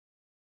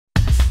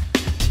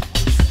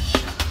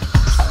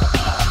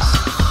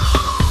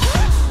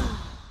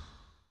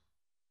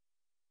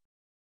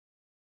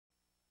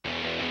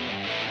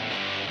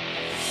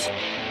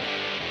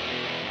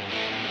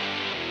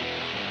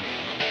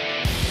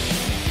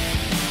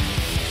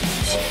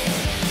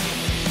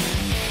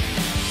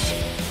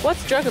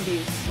What's drug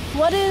abuse?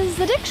 What is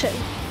addiction?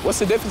 What's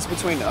the difference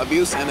between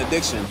abuse and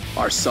addiction?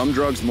 Are some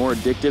drugs more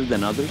addictive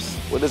than others?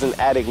 What does an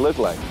addict look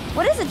like?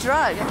 What is a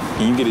drug?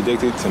 Can you get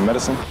addicted to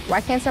medicine?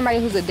 Why can't somebody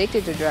who's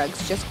addicted to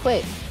drugs just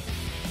quit?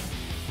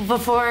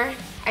 Before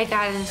I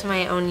got into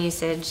my own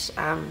usage,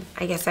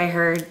 I guess I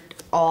heard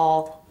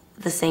all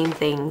the same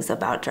things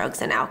about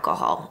drugs and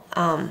alcohol.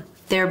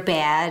 They're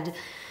bad,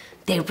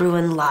 they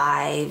ruin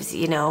lives,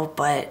 you know,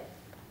 but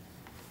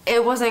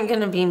it wasn't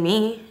gonna be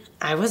me.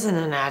 I wasn't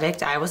an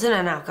addict, I wasn't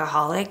an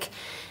alcoholic,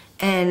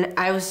 and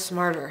I was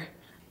smarter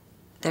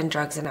than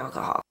drugs and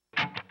alcohol.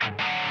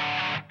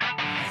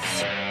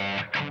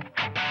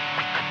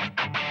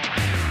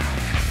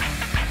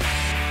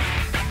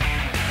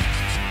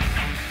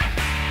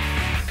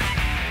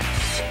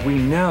 We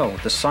know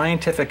the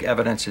scientific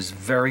evidence is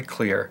very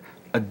clear.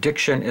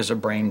 Addiction is a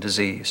brain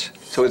disease.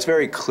 So it's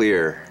very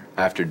clear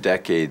after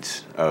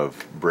decades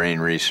of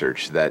brain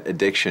research that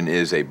addiction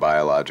is a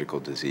biological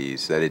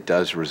disease, that it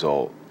does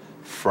result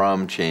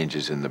from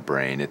changes in the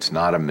brain. It's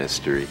not a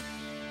mystery.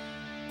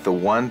 The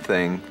one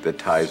thing that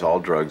ties all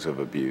drugs of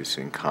abuse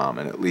in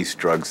common, at least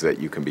drugs that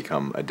you can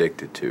become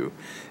addicted to,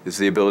 is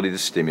the ability to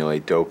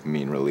stimulate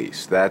dopamine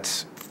release.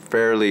 That's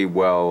fairly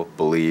well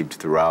believed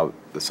throughout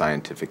the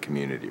scientific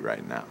community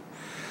right now.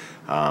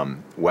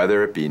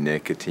 Whether it be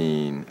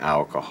nicotine,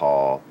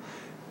 alcohol,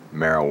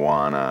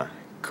 marijuana,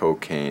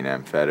 cocaine,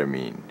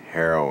 amphetamine,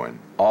 heroin,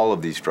 all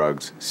of these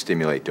drugs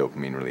stimulate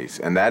dopamine release.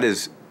 And that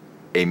is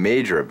a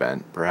major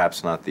event,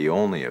 perhaps not the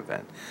only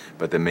event,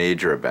 but the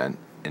major event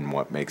in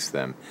what makes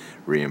them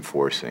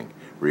reinforcing,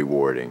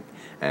 rewarding,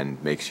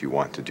 and makes you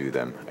want to do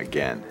them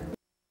again.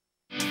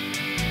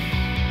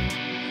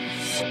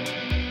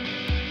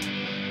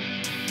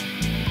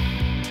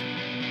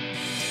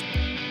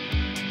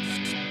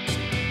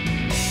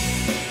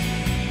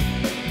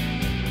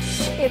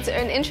 It's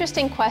an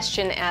interesting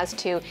question as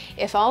to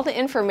if all the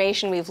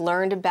information we've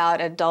learned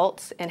about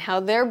adults and how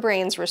their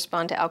brains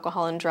respond to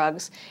alcohol and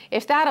drugs,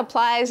 if that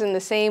applies in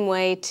the same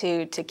way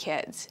to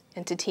kids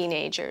and to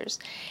teenagers.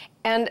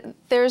 And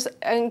there's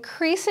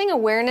increasing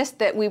awareness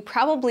that we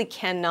probably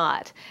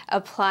cannot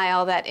apply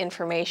all that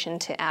information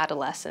to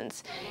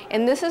adolescents.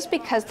 And this is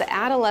because the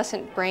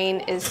adolescent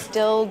brain is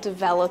still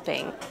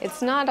developing.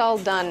 It's not all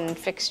done and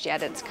fixed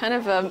yet. It's kind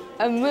of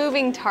a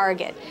moving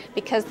target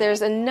because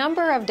there's a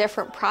number of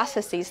different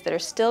processes that are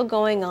still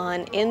going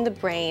on in the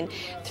brain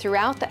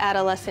throughout the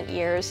adolescent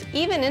years,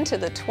 even into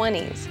the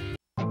 20s.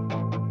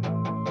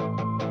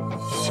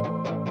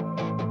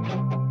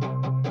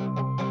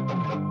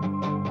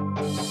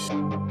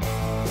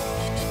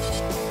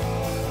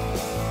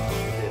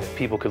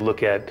 People could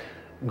look at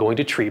going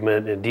to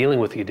treatment and dealing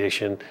with the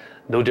addiction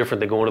no different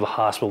than going to the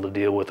hospital to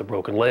deal with a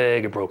broken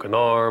leg, a broken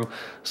arm,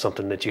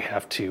 something that you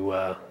have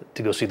to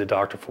go see the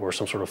doctor for,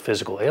 some sort of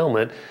physical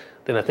ailment.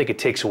 Then I think it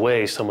takes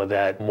away some of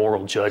that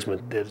moral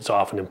judgment that's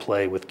often in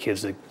play with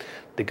kids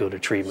that go to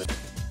treatment.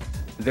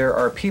 There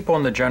are people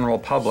in the general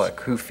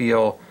public who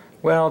feel,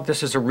 well,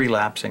 this is a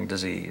relapsing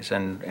disease,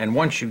 and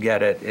once you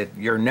get it,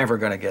 you're never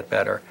going to get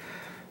better.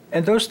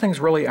 And those things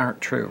really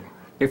aren't true.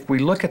 If we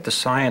look at the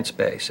science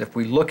base, if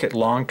we look at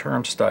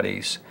long-term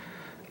studies,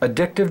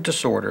 addictive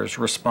disorders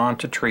respond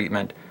to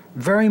treatment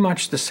very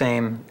much the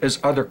same as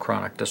other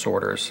chronic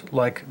disorders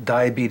like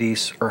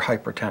diabetes or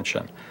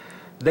hypertension.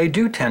 They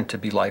do tend to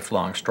be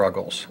lifelong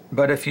struggles,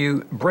 but if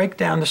you break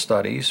down the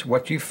studies,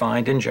 what you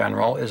find in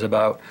general is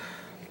about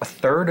a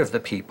third of the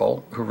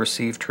people who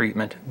receive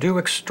treatment do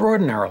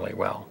extraordinarily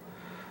well.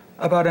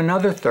 About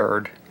another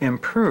third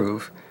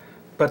improve,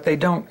 but they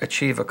don't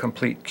achieve a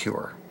complete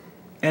cure.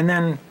 And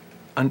then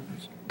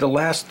the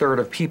last third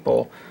of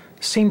people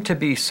seem to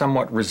be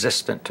somewhat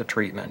resistant to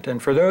treatment.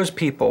 And for those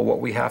people, what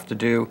we have to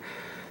do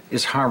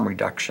is harm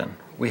reduction.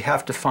 We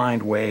have to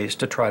find ways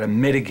to try to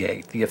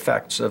mitigate the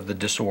effects of the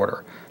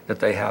disorder that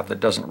they have that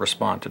doesn't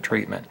respond to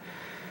treatment.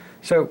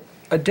 So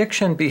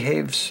addiction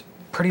behaves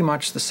pretty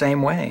much the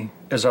same way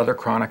as other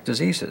chronic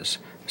diseases.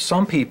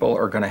 Some people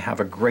are going to have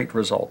a great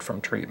result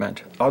from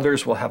treatment.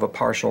 Others will have a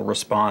partial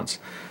response.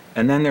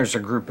 And then there's a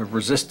group of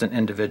resistant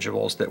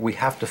individuals that we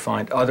have to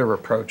find other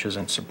approaches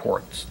and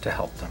supports to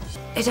help them.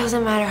 It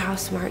doesn't matter how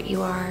smart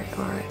you are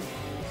or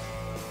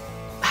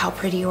how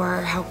pretty you are,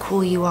 or how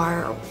cool you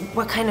are, or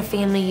what kind of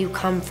family you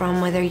come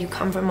from, whether you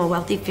come from a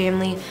wealthy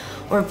family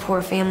or a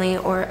poor family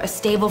or a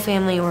stable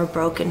family or a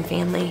broken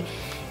family.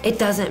 It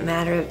doesn't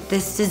matter.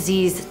 This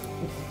disease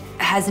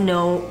has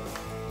no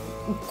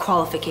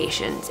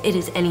qualifications. It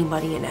is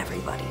anybody and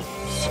everybody.